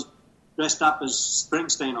I was dressed up as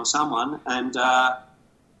Springsteen or someone. And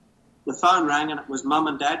the phone rang, and it was Mum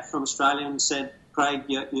and Dad from Australia, and said, Craig,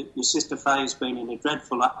 your sister Faye's been in a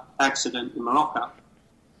dreadful accident in Morocco.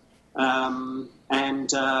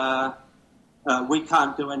 We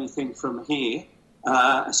can't do anything from here,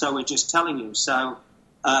 so we're just telling you. So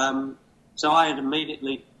I had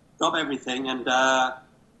immediately drop everything and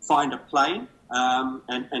find a plane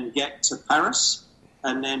and get to Paris,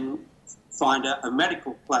 and then find a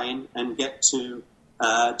medical plane and get to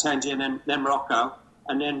Tangier and then Morocco.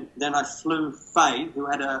 And then I flew Faye, who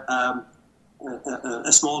had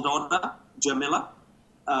a small daughter, Jamila,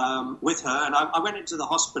 with her. And I went into the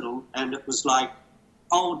hospital, and it was like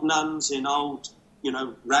old nuns in old,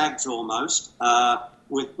 rags almost,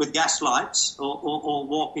 with gas lights, all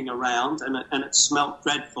walking around, and it smelt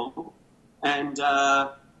dreadful. And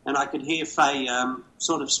I could hear Faye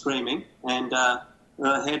sort of screaming, and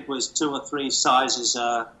her head was 2 or 3 sizes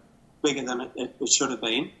bigger than it should have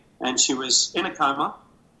been, and she was in a coma.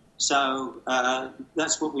 So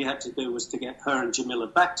that's what we had to do, was to get her and Jamila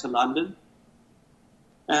back to London,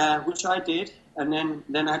 which I did, and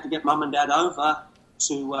then I had to get Mum and Dad over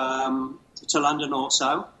to London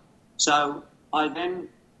also. So I then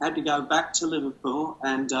had to go back to Liverpool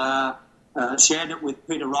and shared it with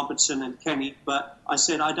Peter Robertson and Kenny, but I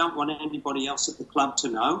said I don't want anybody else at the club to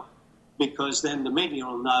know, because then the media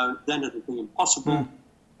will know, then it'll be impossible.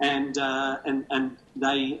 And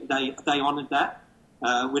they honoured that.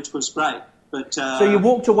 Which was great. But so you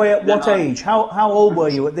walked away at what age? How old were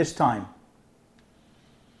you at this time?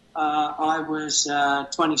 I was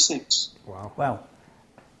 26. Wow.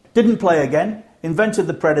 Didn't play again. Invented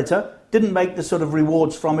the Predator. Didn't make the sort of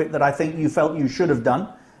rewards from it that I think you felt you should have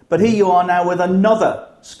done. But here you are now with another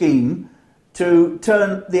scheme to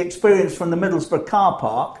turn the experience from the Middlesbrough car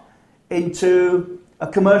park into a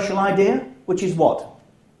commercial idea Which is what?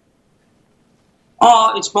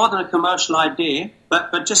 Oh, it's more than a commercial idea,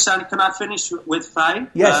 but just so can I finish with Faye?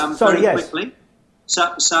 Yes, quickly.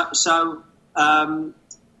 So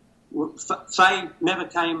Faye never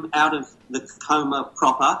came out of the coma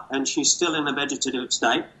proper, and she's still in a vegetative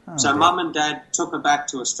state. So Mum and Dad took her back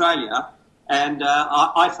to Australia, and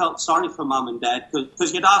I felt sorry for Mum and Dad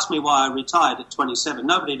because you'd asked me why I retired at 27.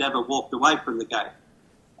 Nobody had ever walked away from the game,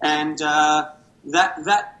 and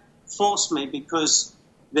that forced me because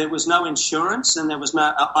there was no insurance, and there was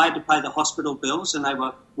no. I had to pay the hospital bills, and they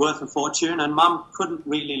were worth a fortune, and Mum couldn't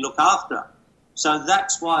really look after her. So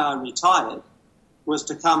that's why I retired, was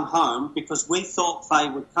to come home, because we thought Faye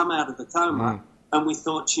would come out of the coma, and we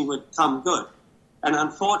thought she would come good. And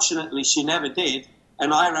unfortunately, she never did,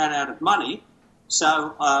 and I ran out of money.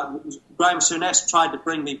 So Graham Souness tried to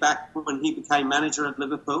bring me back when he became manager at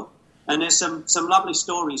Liverpool, and there's some lovely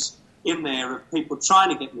stories in there of people trying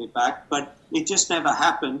to get me back, but it just never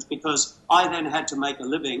happened because I then had to make a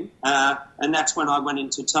living, and that's when I went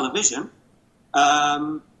into television.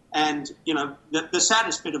 And, you know, the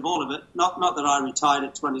saddest bit of all of it, not that I retired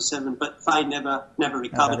at 27, but Faye never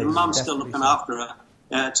recovered, and Mum's still looking after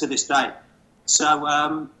her to this day. So,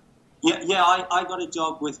 I got a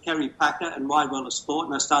job with Kerry Packer and Wide World of Sport,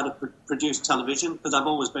 and I started to produce television because I've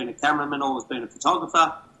always been a cameraman, always been a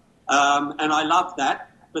photographer, and I loved that.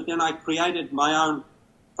 But then I created my own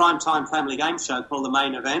primetime family game show called The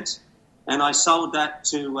Main Event, and I sold that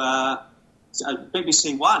to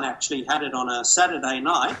BBC One. Actually had it on a Saturday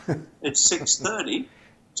night at 6:30,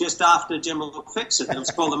 just after Jim will fix it. It was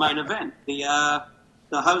called The Main Event. The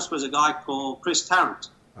host was a guy called Chris Tarrant.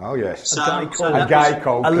 Oh yes, a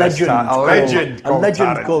legend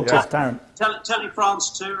called Chris Tarrant. Telly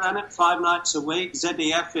France 2 ran it 5 nights a week.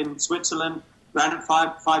 ZDF in Switzerland ran it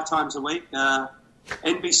five times a week.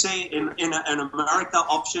 NBC in America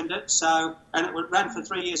optioned it, and it ran for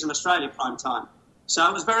 3 years in Australia prime time. So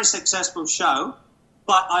it was a very successful show,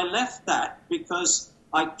 but I left that because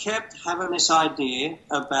I kept having this idea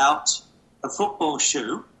about a football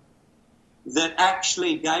shoe that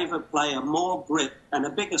actually gave a player more grip and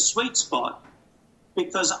a bigger sweet spot,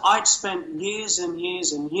 because I'd spent years and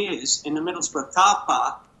years and years in the Middlesbrough car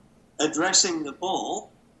park addressing the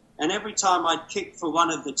ball, and every time I'd kick for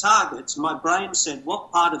one of the targets, my brain said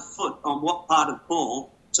what part of foot on what part of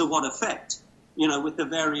ball to what effect. You know, with the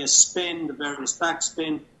various spin, the various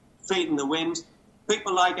backspin, feet in the wind.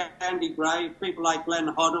 People like Andy Gray, people like Glenn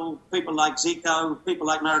Hoddle, people like Zico, people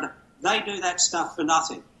like Merida, they do that stuff for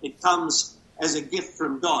nothing. It comes as a gift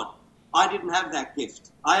from God. I didn't have that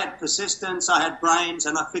gift. I had persistence, I had brains,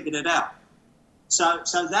 and I figured it out. So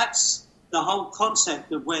that's the whole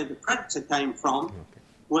concept of where the Predator came from,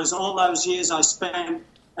 was all those years I spent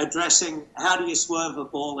addressing how do you swerve a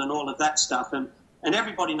ball and all of that stuff. And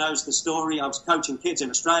everybody knows the story. I was coaching kids in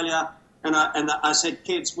Australia, and I said,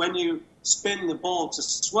 kids, when you spin the ball to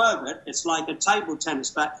swerve it, it's like a table tennis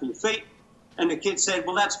bat for your feet. And the kid said,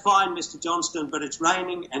 well, that's fine, Mr. Johnston, but it's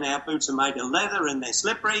raining and our boots are made of leather and they're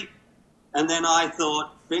slippery. And then I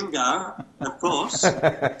thought, bingo, of course. So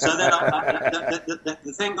then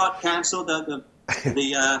the thing got cancelled, the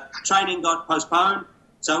training got postponed.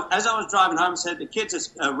 So as I was driving home, I said, the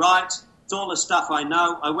kids are right. It's all the stuff I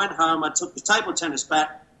know. I went home, I took the table tennis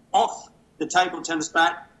bat off the table tennis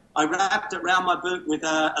bat. I wrapped it around my boot with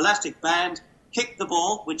an elastic band, kicked the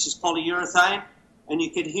ball, which is polyurethane, and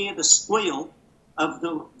you could hear the squeal of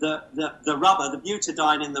the rubber, the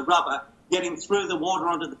butadiene in the rubber, getting through the water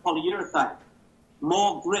onto the polyurethane.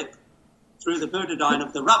 More grip through the butadiene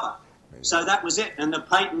of the rubber. So that was it, and the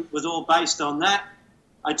patent was all based on that.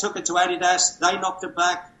 I took it to Adidas, they knocked it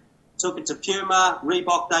back. Took it to Puma,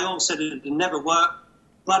 Reebok, they all said it would never work,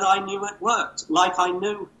 but I knew it worked. Like I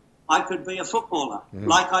knew I could be a footballer.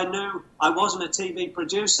 Like I knew I wasn't a TV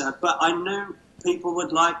producer, but I knew people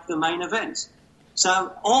would like The Main Event.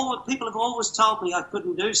 So people have always told me I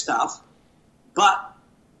couldn't do stuff, but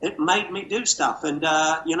it made me do stuff. And,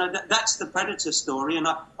 that's the Predator story. And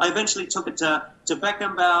I eventually took it to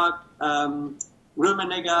Beckenbauer,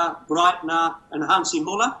 Rummenigge, Breitner, and Hansi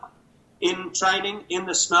Müller. In training in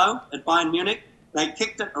the snow at Bayern Munich. They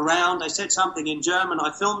kicked it around. They said something in German.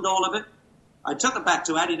 I filmed all of it. I took it back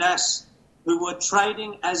to Adidas, who were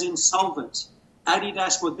trading as insolvent.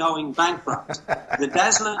 Adidas were going bankrupt. The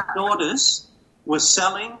Dazzler daughters were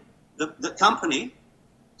selling the company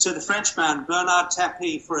to the Frenchman Bernard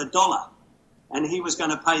Tapie for $1, and he was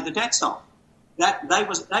going to pay the debts off.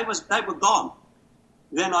 They were gone.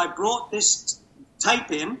 Then I brought this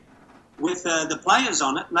tape in with the players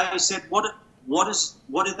on it, and they said,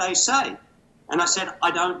 what did they say? And I said,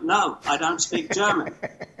 I don't know. I don't speak German.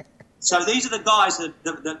 So these are the guys that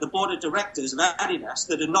the board of directors of Adidas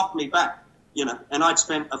that had knocked me back, and I'd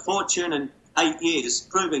spent a fortune and 8 years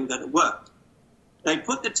proving that it worked. They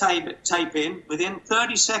put the tape in. Within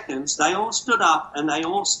 30 seconds, they all stood up and they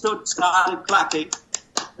all started clapping.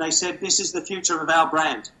 They said, "This is the future of our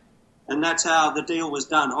brand." And that's how the deal was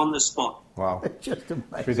done on the spot. Wow. Just amazing.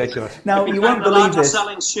 It's ridiculous. Now, you won't the believe this.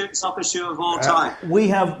 largest selling soccer shoe of all time. We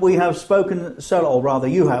have spoken, or rather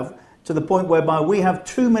you have, to the point whereby we have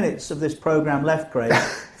 2 minutes of this programme left, Craig,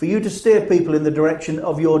 for you to steer people in the direction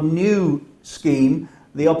of your new scheme,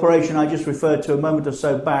 the operation I just referred to a moment or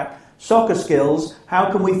so back, Soccer Skills.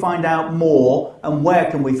 How can we find out more, and where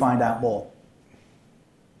can we find out more?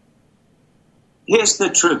 Here's the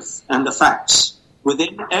truth and the facts.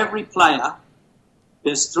 Within every player,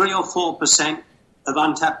 there's 3 or 4% of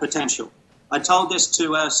untapped potential. I told this to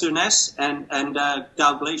Souness and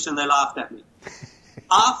Dalglish, and they laughed at me.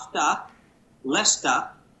 After Leicester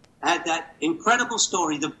had that incredible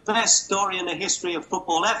story, the best story in the history of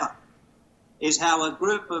football ever, is how a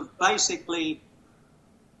group of basically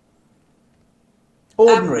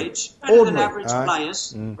average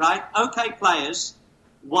players, right? Okay players,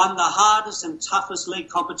 won the hardest and toughest league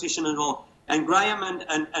competition of all. And Graham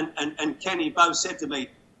and Kenny both said to me,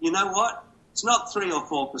 "You know what? It's not 3 or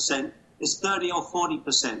 4%. It's 30 or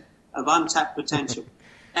 40% of untapped potential."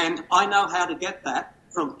 And I know how to get that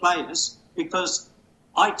from players because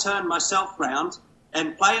I turn myself round,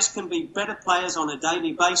 and players can be better players on a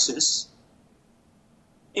daily basis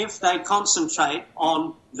if they concentrate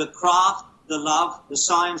on the craft, the love, the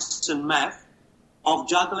science and math of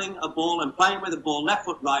juggling a ball and playing with a ball, left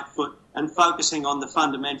foot, right foot, and focusing on the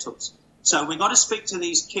fundamentals. So we've got to speak to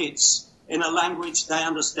these kids in a language they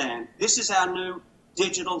understand. This is our new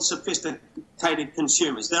digital, sophisticated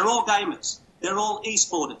consumers. They're all gamers. They're all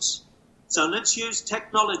e-sporters. So let's use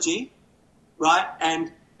technology, right,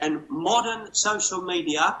 and modern social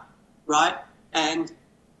media, right, and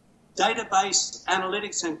database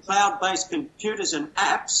analytics and cloud-based computers and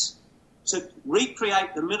apps to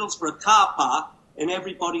recreate the Middlesbrough car park in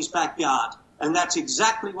everybody's backyard. And that's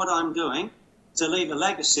exactly what I'm doing to leave a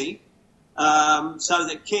legacy so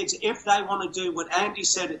that kids, if they want to do what Andy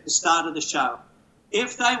said at the start of the show,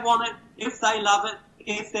 if they want it, if they love it,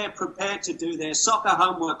 if they're prepared to do their soccer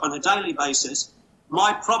homework on a daily basis,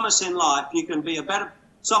 my promise in life, you can be a better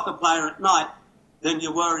soccer player at night than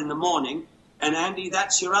you were in the morning. And Andy,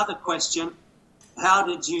 that's your other question. How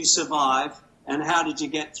did you survive and how did you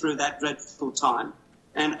get through that dreadful time?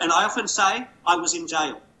 And I often say I was in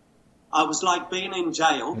jail. I was like being in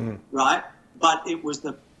jail, right? But it was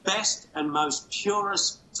the best and most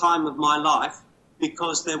purest time of my life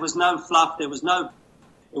because there was no fluff, it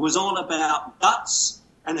was all about guts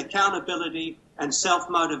and accountability and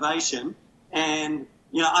self-motivation. And,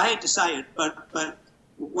 I hate to say it, but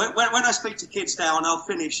when I speak to kids now, and I'll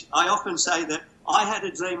finish, I often say that I had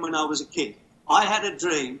a dream when I was a kid. I had a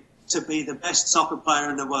dream to be the best soccer player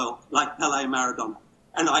in the world, like Pelé Maradona.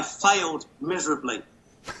 And I failed miserably.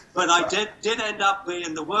 But I did end up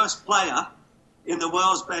being the worst player in the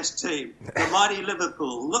world's best team, the mighty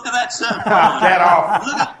Liverpool. Look at that surfboard. Get off.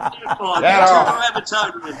 Look at that surfboard. Get off.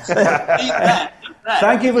 Evertonians. Eat that.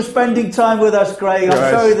 Thank you for spending time with us, Craig.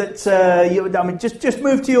 I'm sorry that just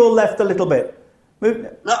move to your left a little bit. Move.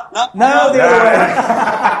 No, the other way.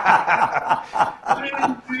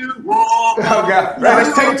 Okay. Right,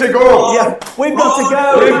 it's time to go. Yeah, we've got to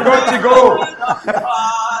go. We've got to go.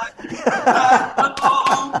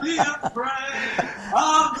 Don't be afraid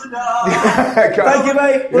of the dark. Thank you,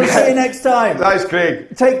 mate. We'll see you next time. Thanks,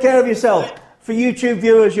 Craig. Take care of yourself. For YouTube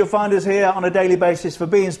viewers, you'll find us here on a daily basis. For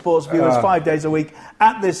beIN Sports viewers, 5 days a week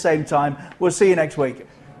at this same time. We'll see you next week.